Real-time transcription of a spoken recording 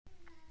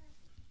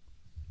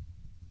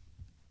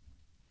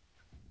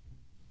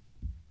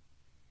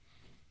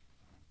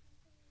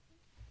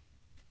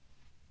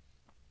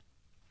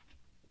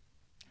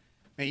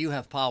May you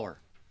have power,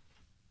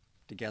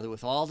 together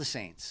with all the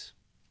saints,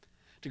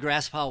 to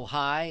grasp how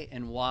high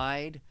and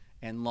wide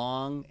and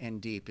long and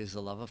deep is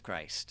the love of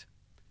Christ,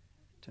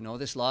 to know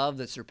this love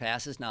that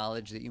surpasses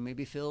knowledge, that you may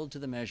be filled to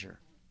the measure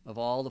of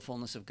all the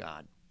fullness of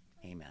God.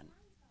 Amen.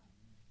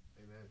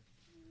 Amen.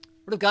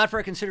 Word of God for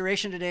our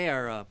consideration today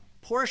are a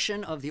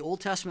portion of the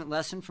Old Testament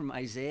lesson from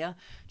Isaiah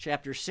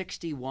chapter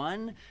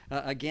 61.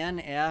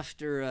 Again,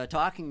 after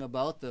talking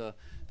about the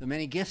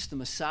many gifts the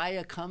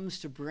Messiah comes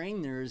to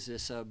bring, there's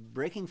this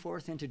breaking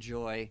forth into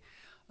joy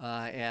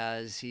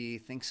as he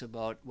thinks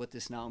about what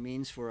this now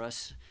means for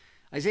us.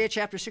 Isaiah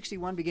chapter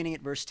 61, beginning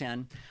at verse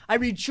 10. I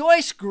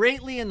rejoice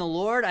greatly in the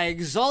Lord. I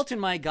exult in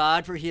my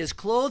God, for he has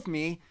clothed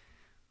me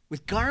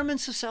with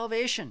garments of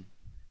salvation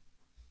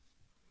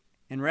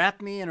and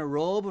wrapped me in a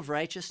robe of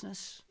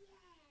righteousness.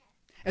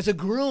 As a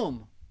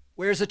groom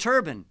wears a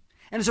turban,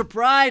 and as a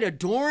bride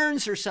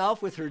adorns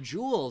herself with her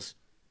jewels.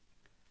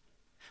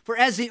 For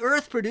as the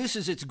earth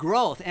produces its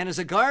growth, and as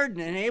a garden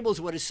enables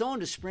what is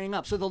sown to spring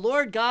up, so the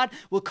Lord God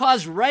will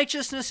cause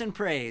righteousness and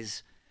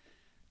praise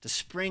to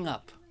spring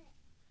up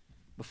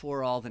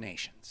before all the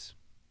nations.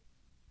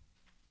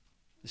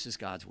 This is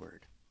God's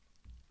word.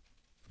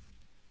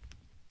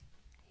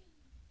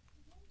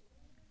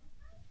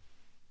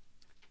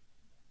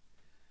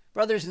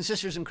 Brothers and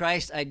sisters in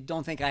Christ, I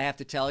don't think I have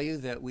to tell you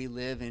that we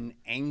live in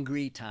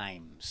angry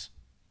times.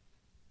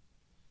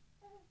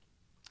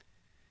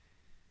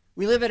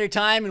 We live at a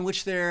time in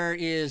which there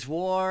is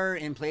war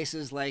in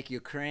places like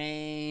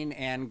Ukraine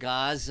and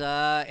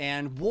Gaza,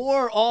 and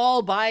war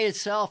all by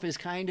itself is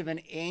kind of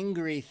an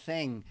angry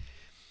thing.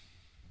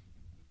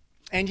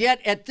 And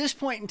yet, at this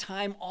point in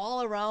time,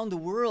 all around the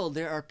world,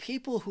 there are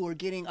people who are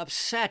getting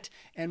upset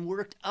and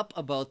worked up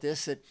about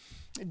this that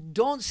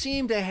don't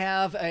seem to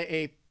have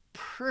a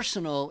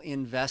personal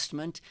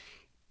investment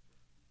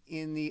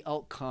in the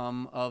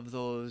outcome of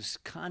those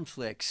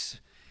conflicts.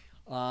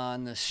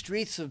 On the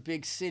streets of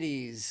big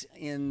cities,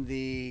 in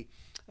the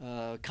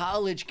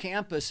college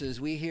campuses,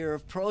 we hear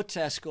of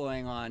protests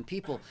going on,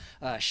 people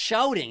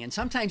shouting and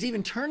sometimes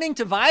even turning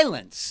to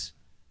violence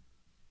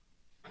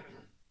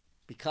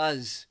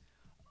because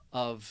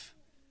of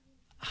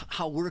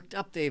how worked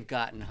up they've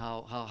gotten,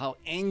 how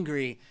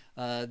angry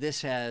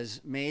this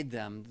has made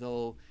them,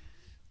 though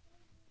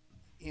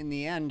in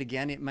the end,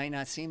 again, it might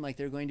not seem like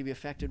they're going to be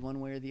affected one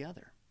way or the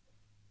other.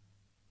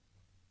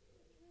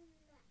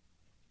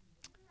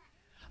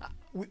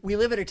 We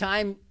live at a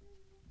time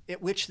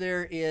at which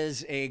there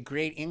is a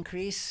great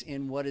increase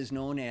in what is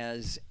known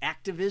as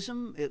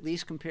activism, at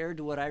least compared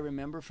to what I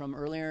remember from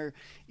earlier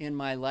in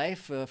my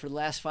life, for the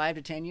last 5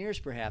 to 10 years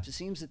perhaps. It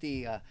seems that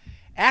the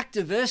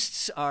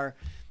activists are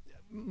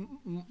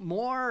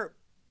more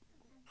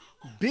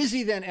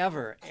busy than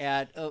ever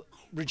at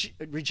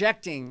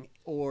rejecting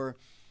or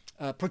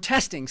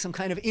protesting some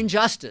kind of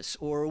injustice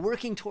or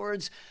working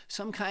towards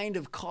some kind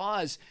of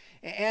cause.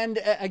 And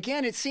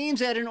again, it seems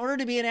that in order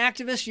to be an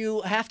activist,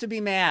 you have to be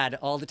mad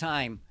all the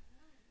time.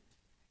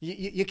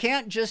 You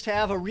can't just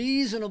have a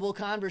reasonable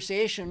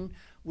conversation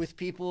with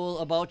people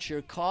about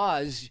your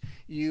cause.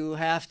 You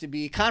have to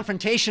be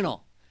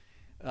confrontational.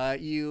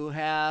 You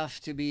have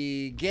to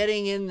be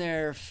getting in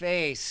their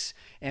face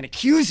and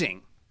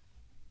accusing.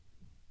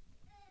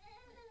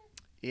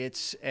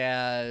 It's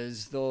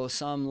as though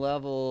some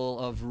level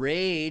of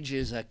rage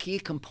is a key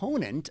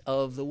component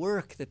of the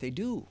work that they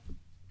do.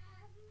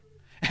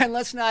 And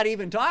let's not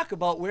even talk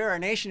about where our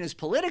nation is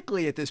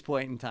politically at this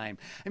point in time.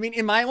 I mean,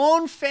 in my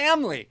own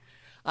family,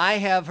 I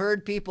have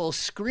heard people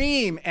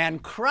scream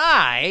and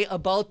cry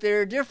about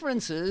their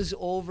differences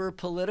over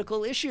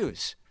political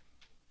issues.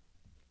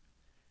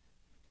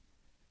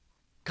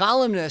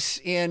 Columnists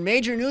in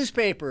major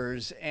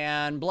newspapers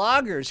and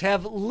bloggers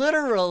have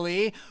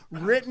literally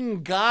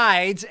written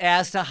guides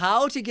as to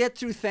how to get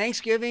through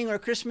Thanksgiving or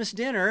Christmas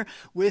dinner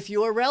with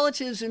your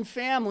relatives and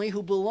family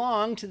who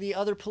belong to the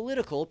other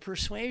political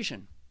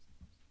persuasion.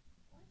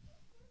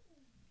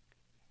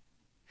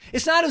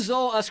 It's not as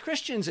though us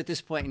Christians at this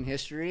point in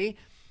history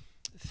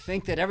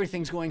think that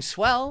everything's going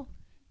swell.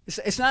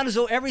 It's not as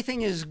though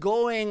everything is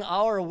going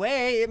our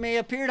way. It may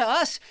appear to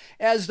us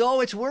as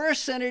though it's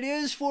worse than it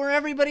is for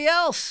everybody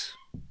else.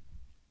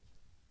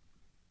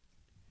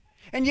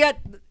 And yet,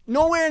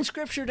 nowhere in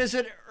Scripture does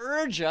it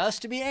urge us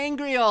to be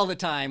angry all the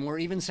time, or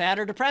even sad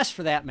or depressed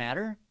for that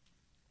matter.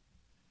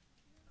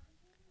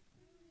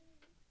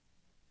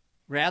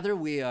 Rather,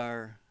 we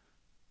are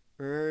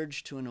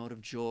urged to a note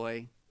of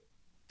joy.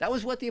 That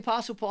was what the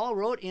Apostle Paul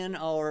wrote in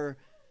our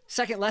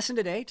second lesson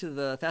today to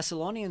the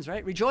Thessalonians,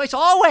 right? Rejoice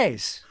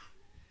always.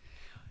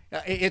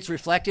 It's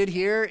reflected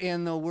here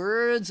in the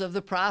words of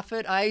the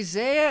prophet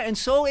Isaiah, and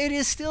so it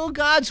is still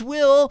God's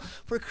will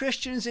for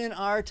Christians in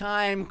our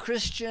time.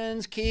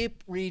 Christians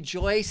keep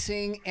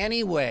rejoicing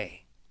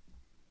anyway.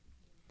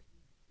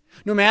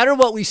 No matter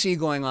what we see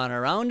going on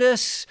around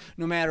us,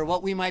 no matter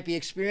what we might be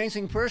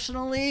experiencing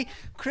personally,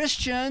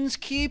 Christians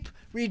keep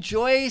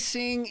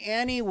rejoicing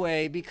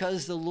anyway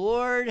because the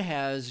Lord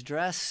has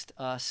dressed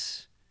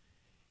us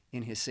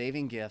in his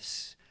saving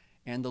gifts,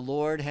 and the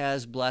Lord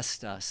has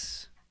blessed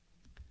us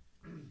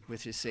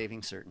with his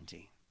saving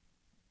certainty.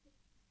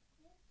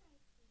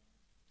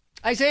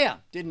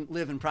 Isaiah didn't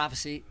live and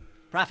prophesy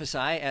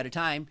at a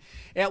time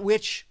at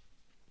which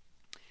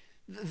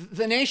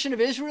the nation of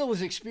Israel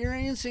was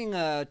experiencing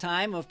a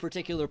time of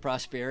particular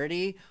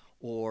prosperity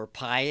or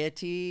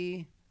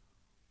piety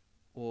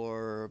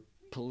or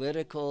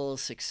political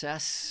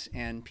success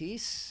and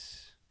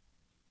peace.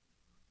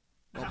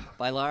 Well,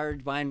 by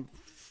large,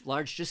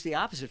 just the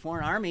opposite.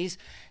 Foreign armies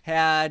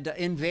had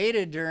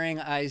invaded during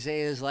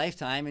Isaiah's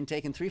lifetime and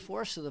taken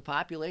 3/4 of the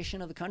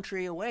population of the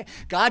country away.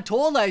 God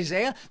told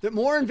Isaiah that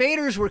more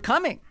invaders were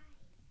coming.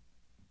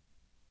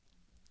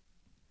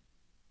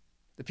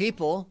 The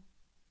people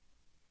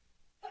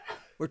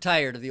were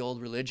tired of the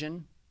old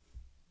religion.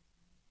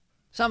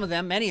 Some of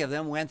them, many of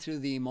them, went through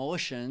the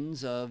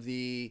motions of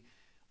the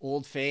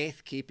old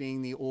faith,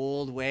 keeping the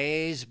old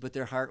ways, but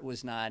their heart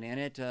was not in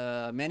it.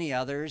 Many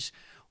others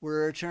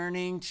were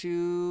turning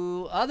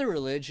to other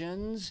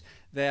religions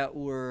that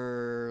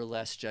were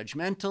less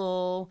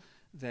judgmental,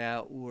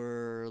 that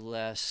were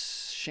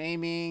less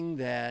shaming,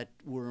 that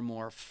were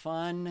more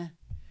fun.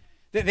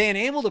 They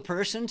enabled a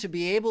person to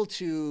be able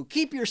to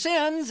keep your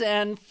sins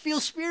and feel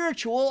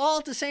spiritual all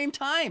at the same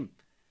time.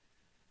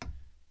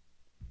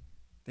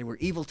 They were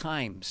evil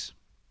times.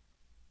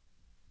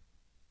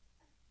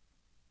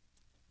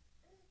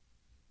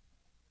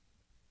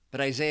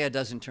 But Isaiah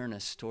doesn't turn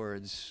us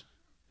towards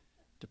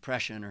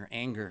depression or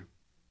anger.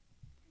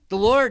 The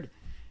Lord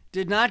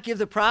did not give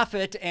the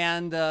prophet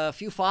and the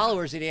few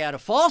followers that he had a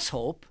false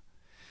hope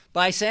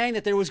by saying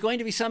that there was going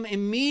to be some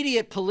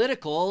immediate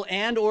political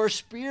and or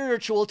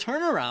spiritual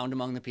turnaround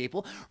among the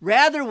people.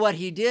 Rather, what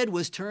he did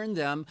was turn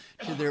them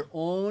to their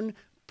own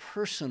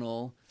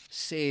personal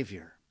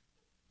Savior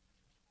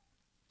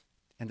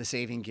and the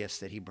saving gifts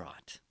that he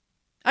brought.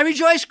 I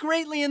rejoice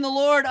greatly in the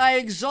Lord. I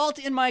exult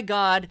in my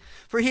God,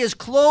 for he has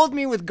clothed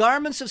me with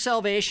garments of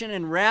salvation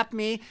and wrapped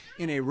me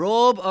in a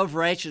robe of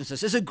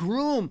righteousness. As a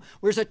groom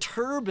wears a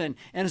turban,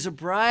 and as a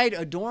bride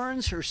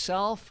adorns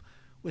herself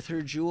with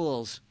her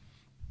jewels.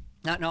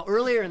 Now,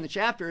 earlier in the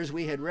chapter, as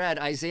we had read,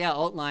 Isaiah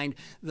outlined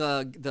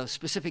the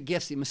specific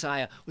gifts the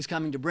Messiah was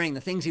coming to bring,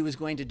 the things he was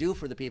going to do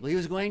for the people. He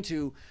was going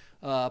to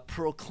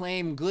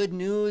proclaim good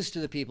news to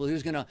the people. He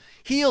was going to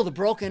heal the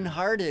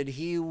brokenhearted.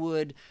 He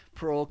would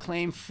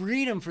proclaim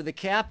freedom for the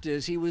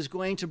captives. He was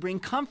going to bring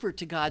comfort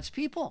to God's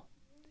people.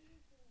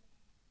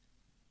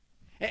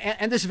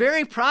 And this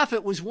very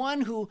prophet was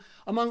one who,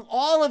 among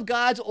all of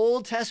God's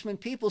Old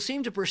Testament people,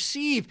 seemed to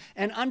perceive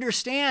and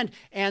understand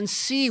and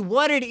see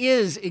what it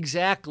is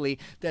exactly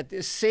that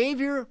this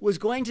Savior was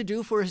going to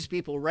do for his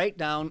people, right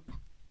down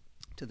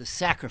to the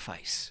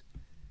sacrifice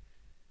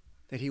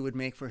that he would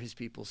make for his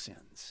people's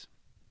sins.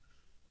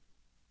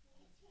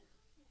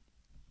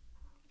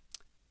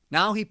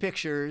 Now he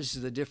pictures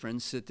the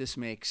difference that this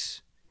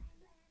makes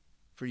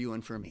for you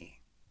and for me.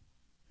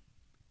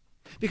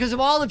 Because of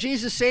all of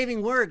Jesus'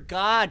 saving work,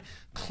 God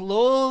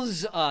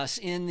clothes us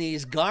in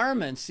these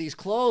garments, these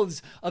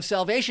clothes of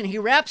salvation. He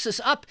wraps us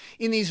up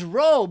in these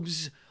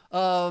robes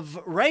of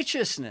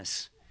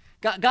righteousness.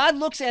 God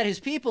looks at his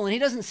people and he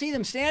doesn't see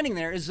them standing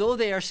there as though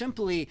they are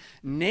simply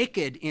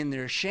naked in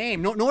their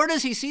shame, nor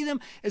does he see them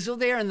as though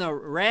they are in the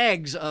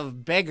rags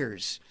of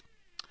beggars,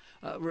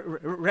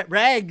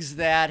 rags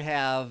that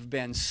have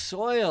been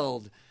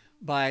soiled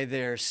by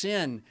their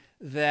sin,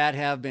 that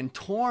have been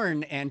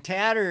torn and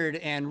tattered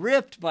and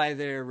ripped by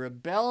their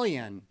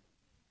rebellion.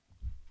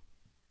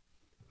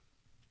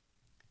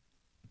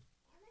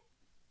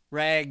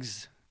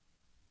 Rags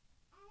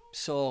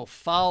so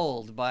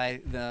fouled by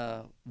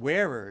the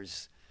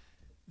wearers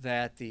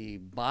that the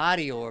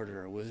body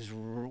odor was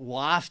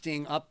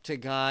wafting up to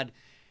God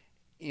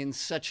in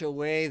such a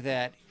way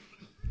that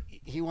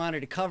he wanted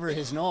to cover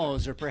his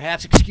nose or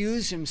perhaps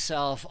excuse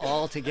himself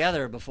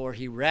altogether before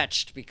he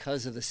retched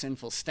because of the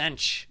sinful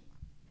stench.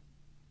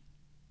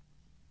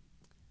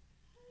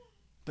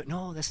 But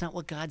no, that's not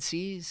what God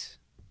sees.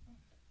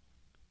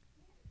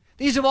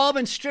 These have all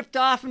been stripped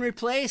off and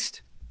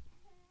replaced.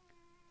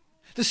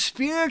 The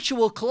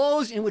spiritual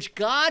clothes in which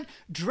God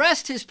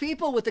dressed his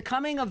people with the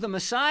coming of the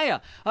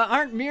Messiah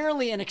aren't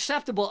merely an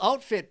acceptable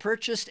outfit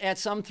purchased at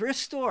some thrift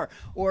store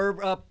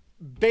or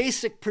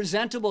basic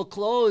presentable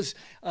clothes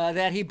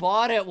that he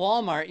bought at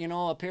Walmart,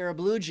 a pair of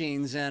blue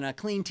jeans and a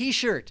clean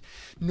t-shirt.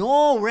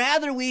 No,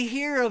 rather we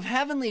hear of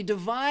heavenly,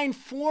 divine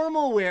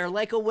formal wear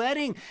like a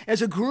wedding,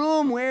 as a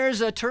groom wears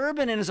a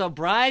turban and as a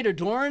bride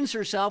adorns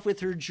herself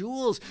with her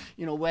jewels.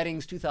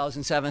 Weddings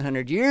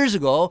 2,700 years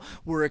ago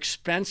were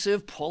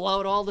expensive, pull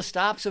out all the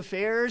stops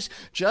affairs,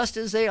 just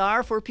as they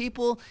are for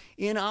people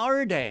in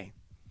our day.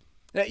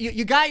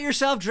 You got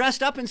yourself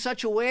dressed up in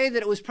such a way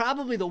that it was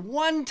probably the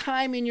one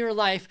time in your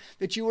life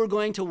that you were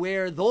going to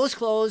wear those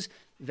clothes,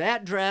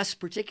 that dress,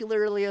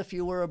 particularly if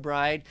you were a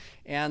bride.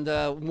 And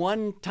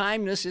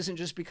one-timeness isn't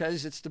just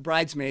because it's the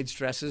bridesmaids'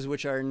 dresses,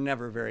 which are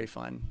never very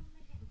fun.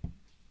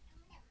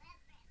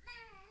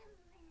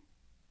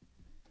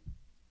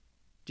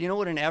 Do you know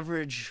what an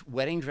average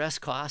wedding dress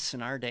costs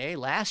in our day?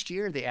 Last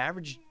year, the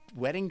average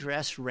wedding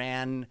dress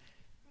ran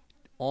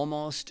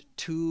almost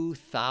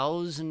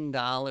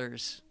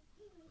 $2,000.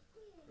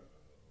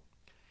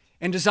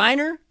 And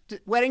designer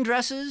wedding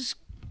dresses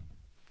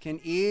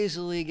can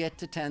easily get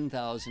to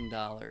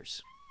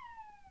 $10,000.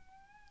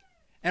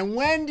 And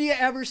when do you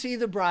ever see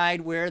the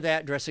bride wear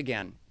that dress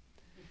again?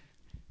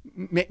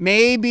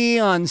 Maybe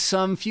on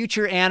some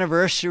future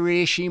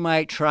anniversary, she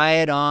might try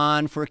it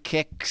on for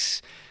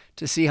kicks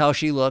to see how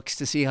she looks,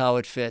 to see how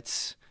it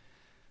fits.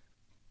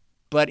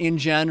 But in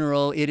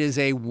general, it is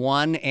a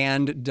one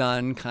and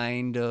done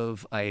kind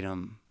of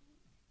item.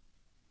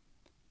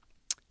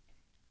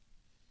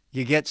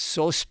 You get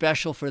so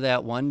special for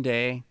that one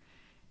day,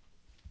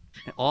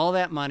 and all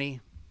that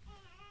money,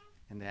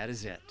 and that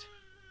is it.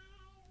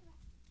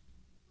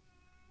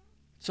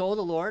 So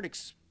the Lord,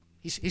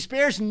 he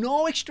spares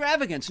no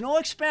extravagance, no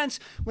expense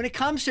when it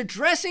comes to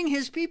dressing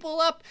his people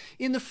up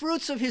in the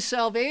fruits of his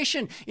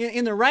salvation,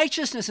 in the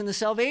righteousness and the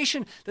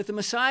salvation that the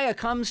Messiah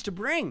comes to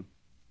bring.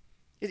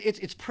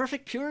 It's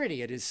perfect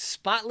purity. It is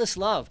spotless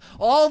love.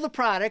 All the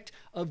product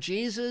of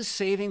Jesus'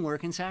 saving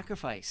work and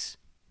sacrifice.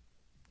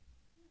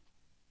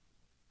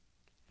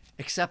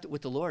 Except that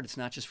with the Lord, it's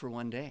not just for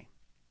one day.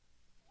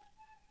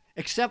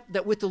 Except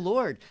that with the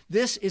Lord,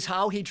 this is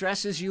how he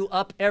dresses you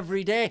up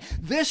every day.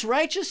 This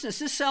righteousness,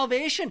 this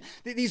salvation,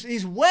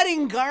 these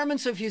wedding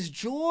garments of his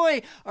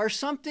joy are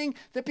something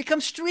that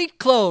becomes street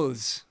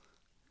clothes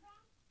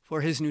for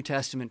his New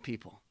Testament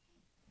people.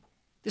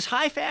 This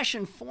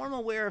high-fashion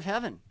formal wear of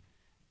heaven.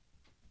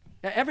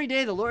 Every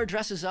day the Lord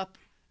dresses up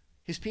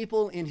his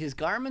people in his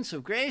garments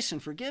of grace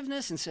and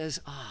forgiveness and says,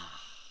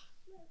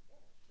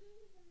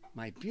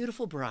 my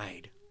beautiful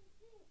bride.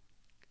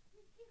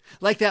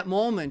 Like that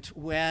moment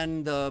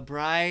when the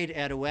bride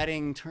at a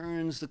wedding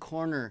turns the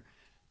corner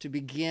to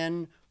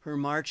begin her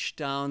march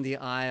down the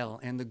aisle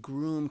and the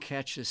groom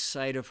catches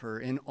sight of her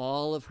in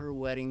all of her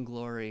wedding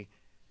glory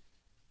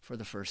for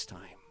the first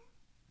time.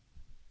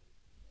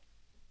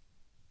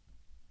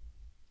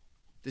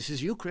 This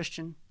is you,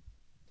 Christian.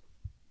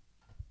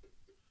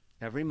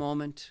 Every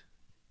moment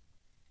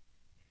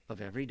of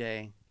every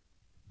day,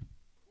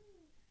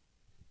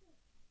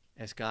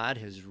 as God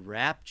has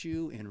wrapped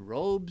you in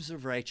robes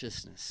of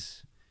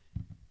righteousness,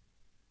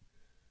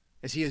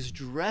 as he has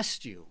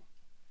dressed you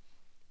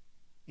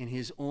in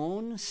his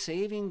own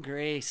saving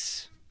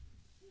grace.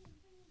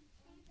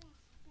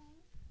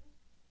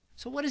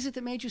 So what is it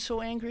that made you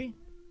so angry?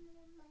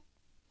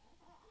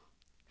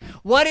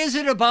 What is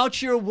it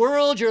about your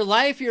world, your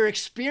life, your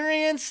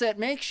experience that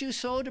makes you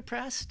so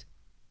depressed?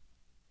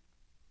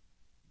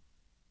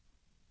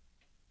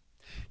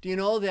 Do you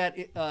know that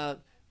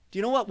do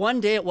you know what one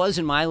day it was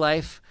in my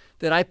life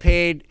that I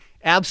paid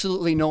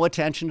absolutely no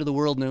attention to the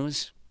world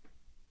news?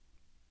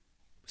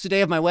 It was the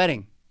day of my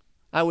wedding.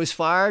 I was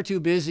far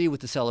too busy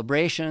with the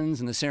celebrations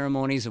and the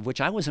ceremonies of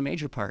which I was a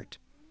major part.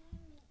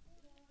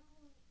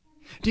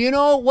 Do you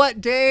know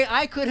what day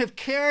I could have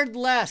cared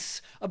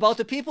less about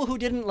the people who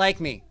didn't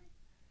like me,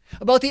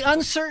 about the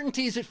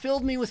uncertainties that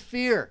filled me with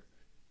fear,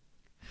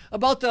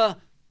 about the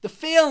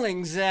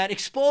failings that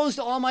exposed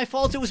all my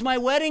faults? It was my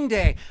wedding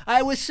day.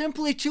 I was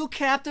simply too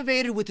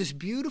captivated with this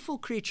beautiful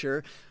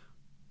creature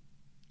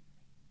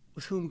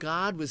with whom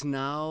God was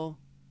now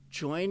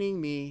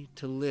joining me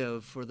to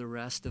live for the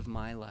rest of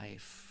my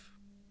life.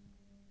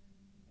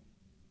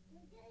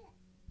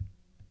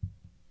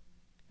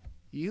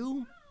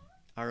 You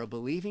are a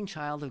believing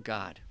child of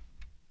God,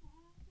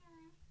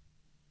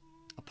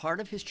 a part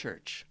of his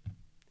church,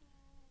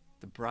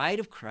 the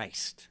bride of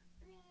Christ.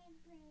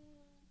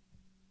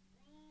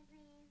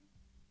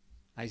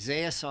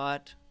 Isaiah saw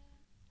it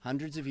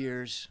hundreds of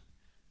years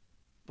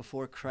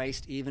before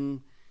Christ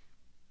even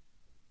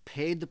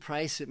paid the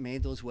price that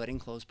made those wedding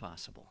clothes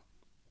possible.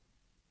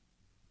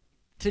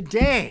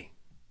 Today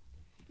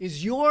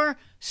is your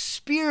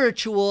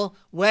spiritual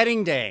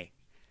wedding day,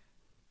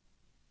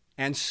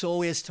 and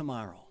so is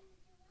tomorrow.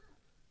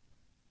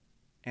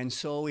 And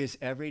so is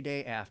every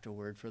day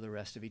afterward for the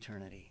rest of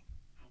eternity.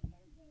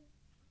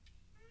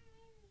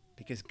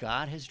 Because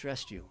God has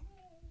dressed you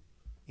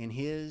in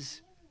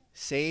his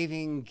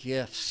saving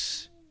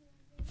gifts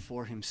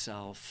for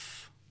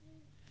himself.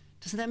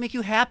 Doesn't that make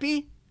you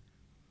happy?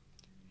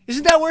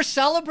 Isn't that worth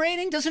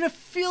celebrating? Doesn't it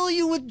fill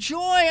you with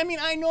joy? I mean,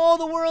 I know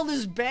the world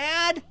is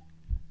bad.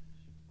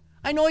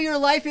 I know your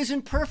life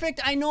isn't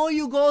perfect. I know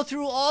you go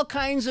through all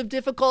kinds of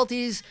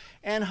difficulties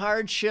and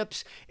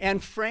hardships.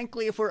 And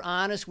frankly, if we're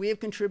honest, we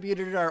have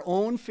contributed our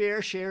own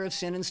fair share of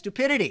sin and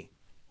stupidity.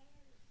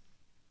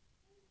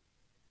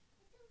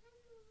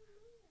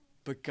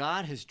 But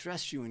God has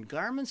dressed you in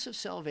garments of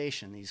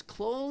salvation, these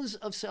clothes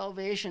of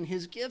salvation,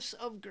 his gifts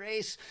of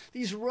grace,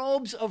 these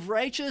robes of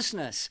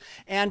righteousness.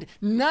 And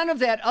none of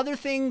that other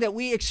thing that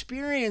we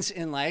experience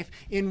in life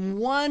in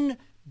one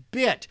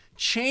bit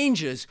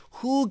changes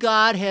who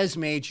God has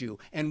made you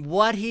and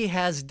what he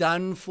has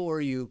done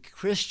for you.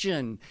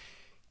 Christian,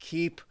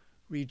 keep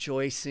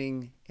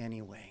rejoicing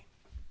anyway.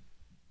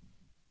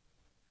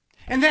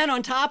 And then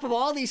on top of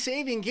all these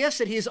saving gifts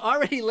that he's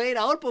already laid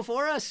out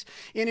before us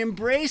in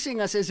embracing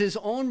us as his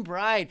own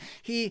bride,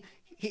 he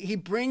he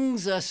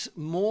brings us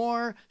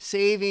more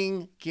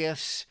saving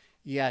gifts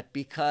yet,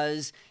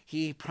 because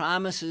he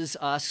promises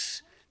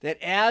us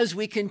that as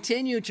we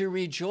continue to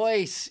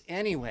rejoice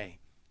anyway,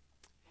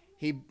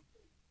 he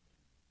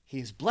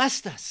has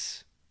blessed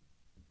us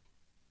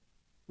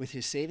with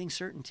his saving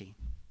certainty.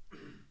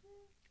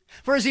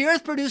 For as the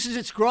earth produces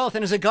its growth,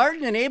 and as a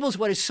garden enables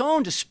what is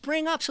sown to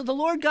spring up, so the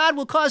Lord God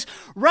will cause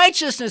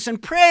righteousness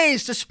and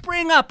praise to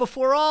spring up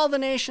before all the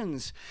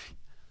nations.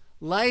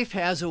 Life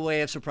has a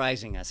way of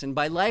surprising us. And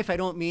by life, I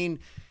don't mean,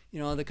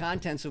 the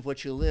contents of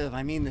what you live.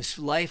 I mean this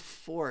life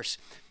force.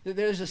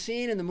 There's a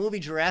scene in the movie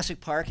Jurassic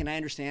Park, and I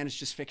understand it's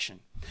just fiction,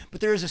 but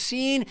there is a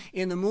scene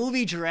in the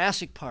movie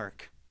Jurassic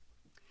Park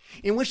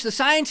in which the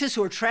scientists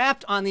who are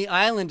trapped on the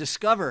island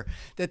discover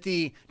that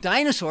the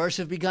dinosaurs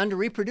have begun to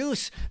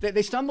reproduce, that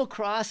they stumble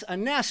across a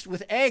nest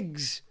with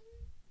eggs.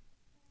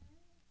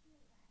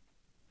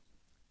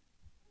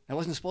 That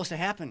wasn't supposed to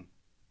happen.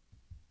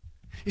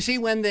 You see,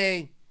 when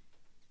they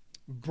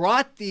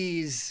brought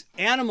these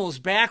animals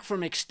back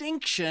from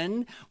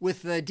extinction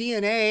with the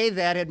DNA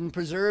that had been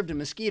preserved in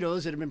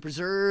mosquitoes, that had been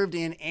preserved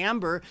in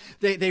amber,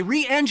 they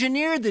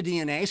re-engineered the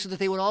DNA so that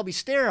they would all be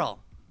sterile.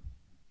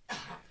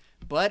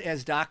 But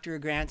as Dr.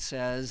 Grant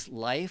says,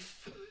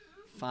 life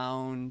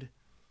found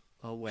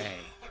a way.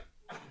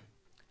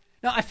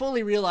 Now, I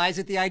fully realize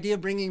that the idea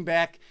of bringing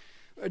back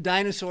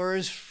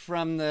dinosaurs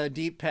from the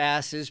deep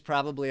past is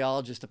probably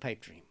all just a pipe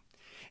dream.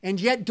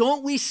 And yet,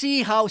 don't we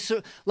see how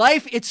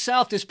life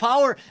itself, this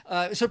power,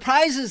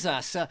 surprises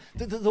us?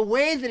 The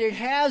way that it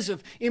has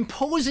of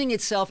imposing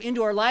itself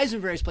into our lives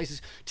in various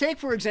places. Take,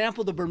 for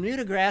example, the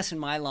Bermuda grass in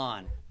my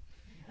lawn.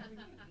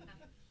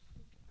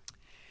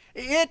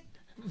 It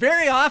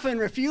very often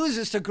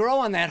refuses to grow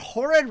on that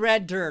horrid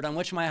red dirt on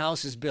which my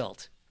house is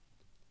built.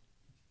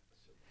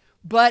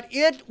 But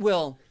it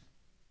will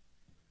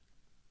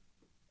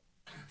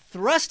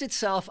thrust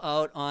itself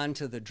out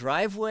onto the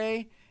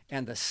driveway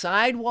and the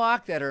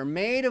sidewalk that are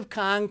made of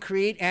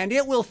concrete, and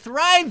it will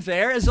thrive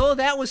there as though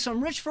that was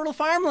some rich, fertile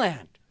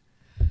farmland.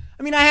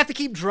 I mean, I have to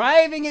keep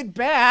driving it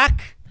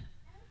back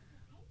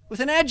with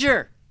an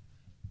edger.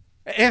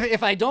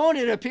 If I don't,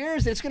 it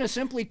appears that it's going to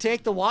simply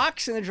take the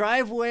walks in the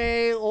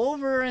driveway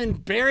over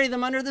and bury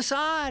them under the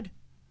sod.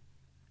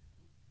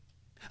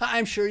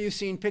 I'm sure you've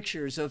seen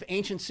pictures of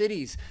ancient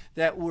cities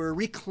that were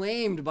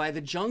reclaimed by the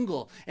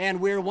jungle,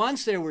 and where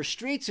once there were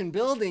streets and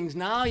buildings,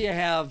 now you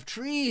have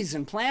trees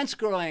and plants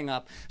growing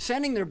up,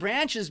 sending their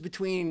branches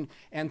between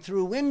and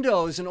through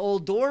windows and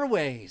old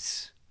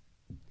doorways.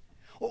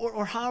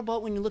 Or how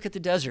about when you look at the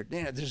desert?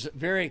 There's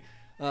very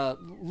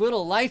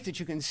little life that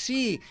you can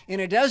see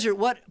in a desert.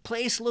 What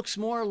place looks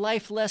more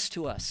lifeless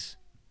to us?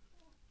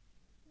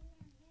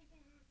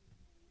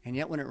 And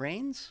yet when it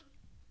rains,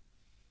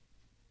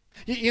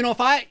 if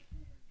I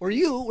or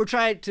you were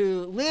trying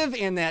to live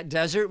in that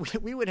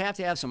desert, we would have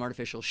to have some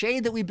artificial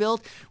shade that we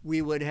built.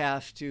 We would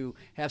have to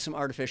have some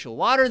artificial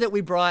water that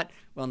we brought.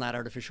 Well, not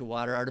artificial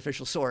water,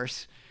 artificial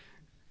source.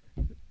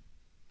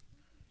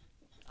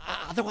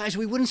 Otherwise,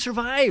 we wouldn't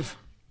survive.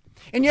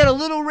 And yet a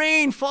little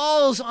rain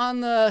falls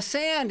on the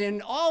sand,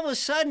 and all of a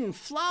sudden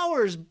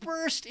flowers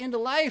burst into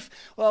life.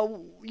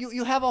 Well,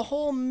 you have a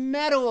whole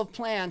meadow of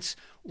plants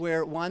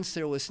where once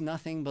there was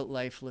nothing but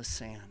lifeless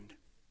sand.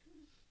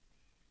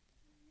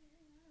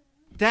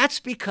 That's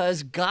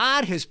because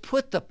God has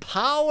put the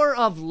power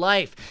of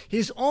life,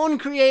 his own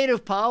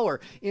creative power,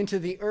 into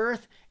the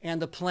earth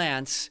and the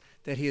plants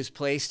that he has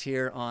placed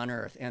here on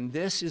earth. And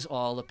this is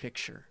all a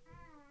picture.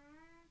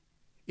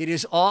 It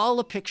is all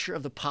a picture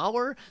of the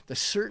power, the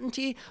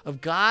certainty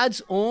of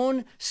God's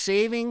own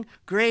saving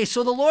grace.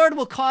 So the Lord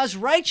will cause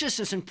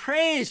righteousness and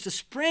praise to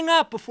spring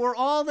up before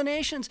all the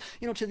nations.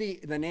 To the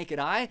naked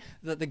eye,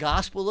 the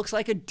gospel looks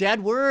like a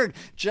dead word,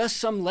 just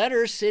some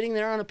letters sitting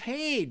there on a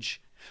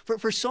page.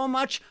 For so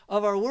much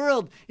of our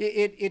world,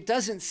 it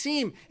doesn't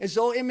seem as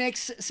though it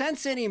makes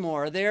sense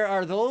anymore. There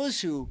are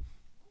those who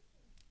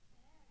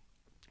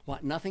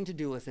want nothing to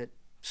do with it.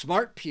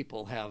 Smart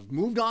people have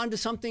moved on to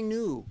something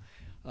new.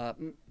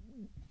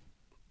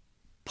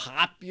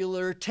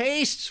 Popular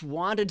tastes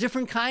want a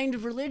different kind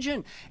of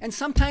religion. And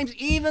sometimes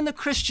even the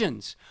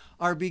Christians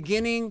are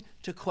beginning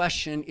to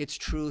question its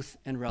truth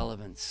and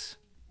relevance.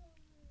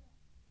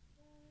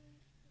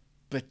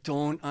 But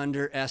don't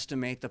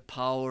underestimate the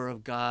power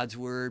of God's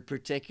word,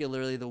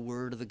 particularly the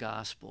word of the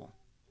gospel.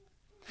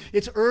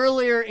 It's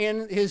earlier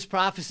in his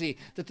prophecy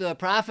that the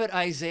prophet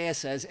Isaiah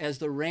says, as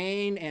the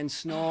rain and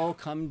snow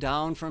come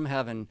down from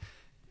heaven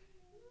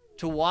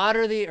to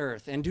water the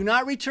earth, and do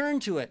not return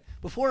to it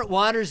before it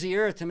waters the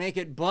earth to make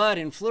it bud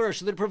and flourish,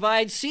 so that it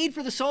provides seed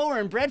for the sower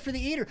and bread for the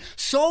eater,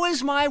 so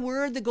is my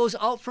word that goes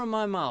out from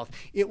my mouth.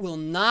 It will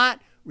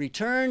not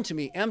return to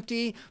me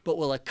empty, but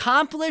will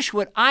accomplish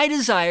what I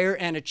desire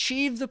and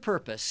achieve the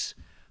purpose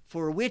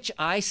for which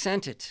I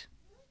sent it.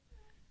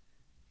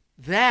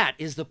 That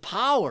is the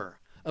power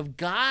of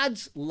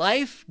God's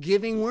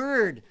life-giving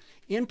word,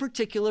 in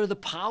particular the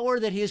power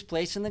that he has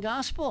placed in the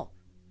gospel.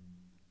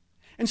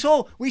 And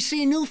so we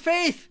see new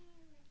faith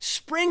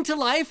spring to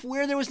life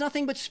where there was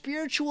nothing but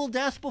spiritual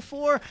death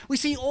before. We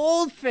see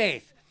old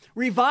faith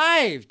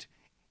revived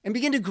and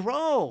begin to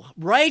grow.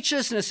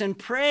 Righteousness and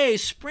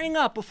praise spring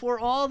up before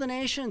all the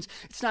nations.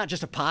 It's not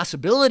just a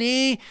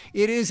possibility,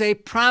 it is a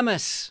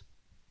promise.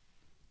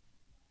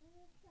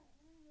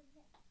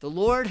 The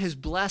Lord has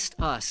blessed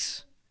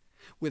us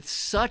with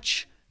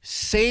such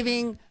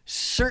saving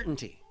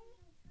certainty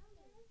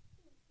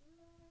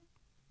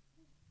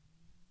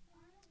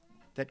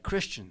that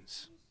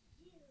Christians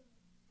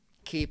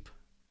keep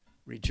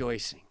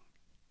rejoicing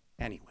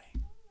anyway.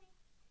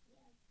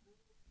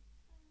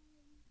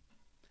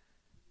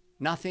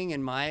 Nothing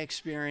in my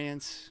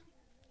experience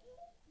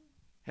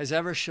has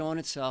ever shown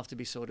itself to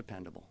be so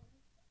dependable.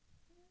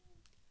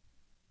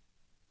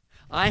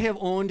 I have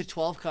owned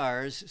 12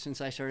 cars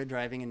since I started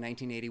driving in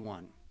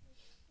 1981.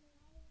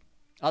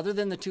 Other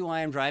than the 2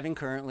 I am driving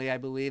currently, I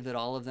believe that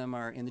all of them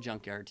are in the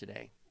junkyard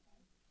today.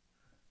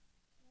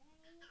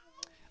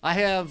 I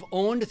have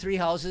owned 3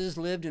 houses,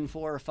 lived in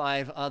 4 or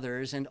 5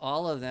 others, and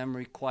all of them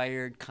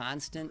required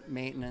constant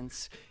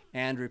maintenance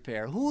and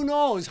repair. Who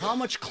knows how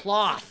much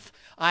cloth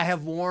I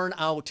have worn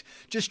out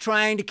just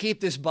trying to keep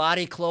this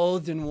body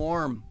clothed and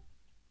warm.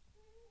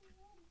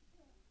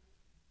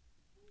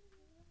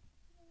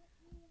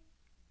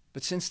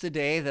 But since the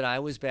day that I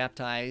was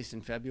baptized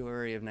in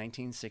February of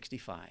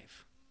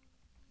 1965,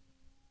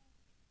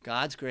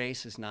 God's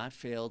grace has not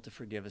failed to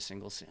forgive a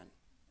single sin.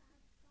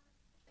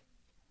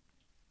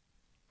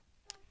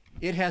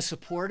 It has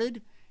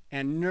supported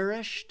and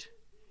nourished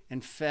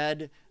and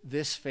fed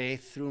this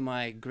faith through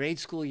my grade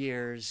school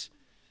years,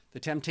 the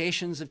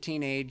temptations of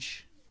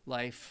teenage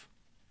life,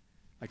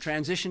 my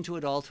transition to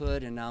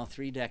adulthood, and now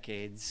 3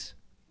 decades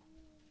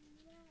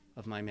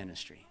of my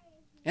ministry.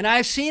 And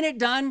I've seen it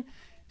done,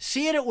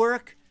 see it at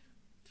work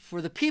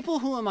for the people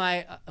whom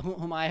I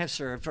have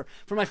served,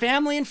 for my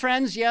family and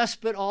friends, yes,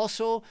 but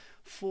also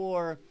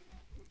for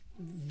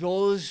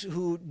those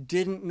who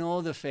didn't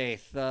know the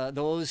faith,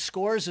 those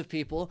scores of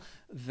people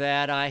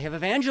that I have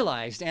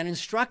evangelized and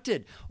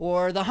instructed,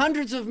 or the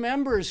hundreds of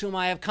members whom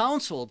I have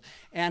counseled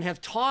and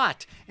have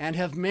taught and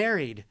have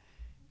married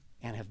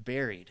and have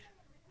buried.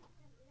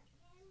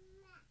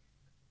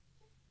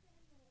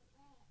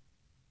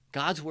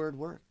 God's word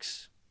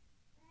works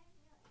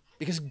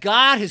because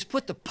God has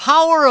put the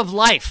power of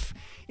life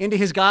into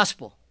his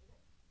gospel.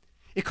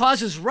 It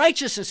causes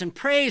righteousness and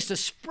praise to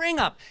spring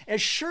up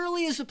as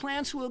surely as the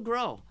plants will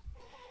grow.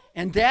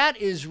 And that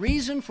is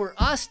reason for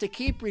us to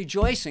keep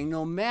rejoicing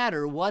no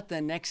matter what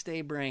the next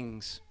day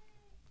brings.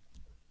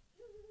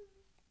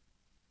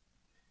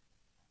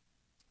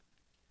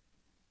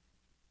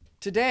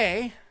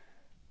 Today,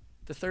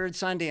 the 3rd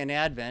Sunday in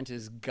Advent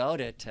is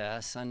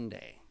Gaudete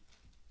Sunday,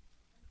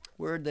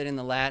 word that in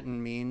the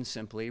Latin means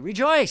simply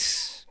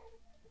rejoice.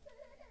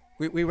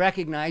 We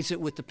recognize it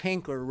with the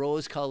pink or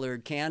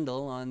rose-colored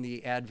candle on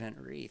the Advent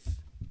wreath.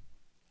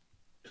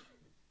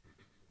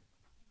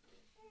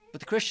 But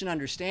the Christian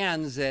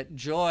understands that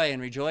joy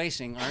and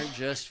rejoicing aren't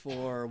just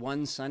for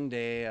one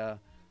Sunday a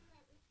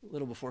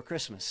little before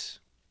Christmas.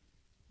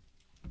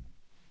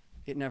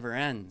 It never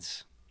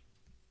ends.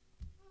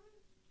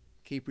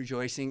 Keep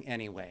rejoicing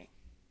anyway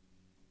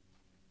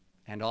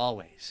and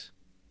always.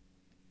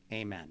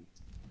 Amen.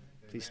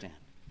 Please stand.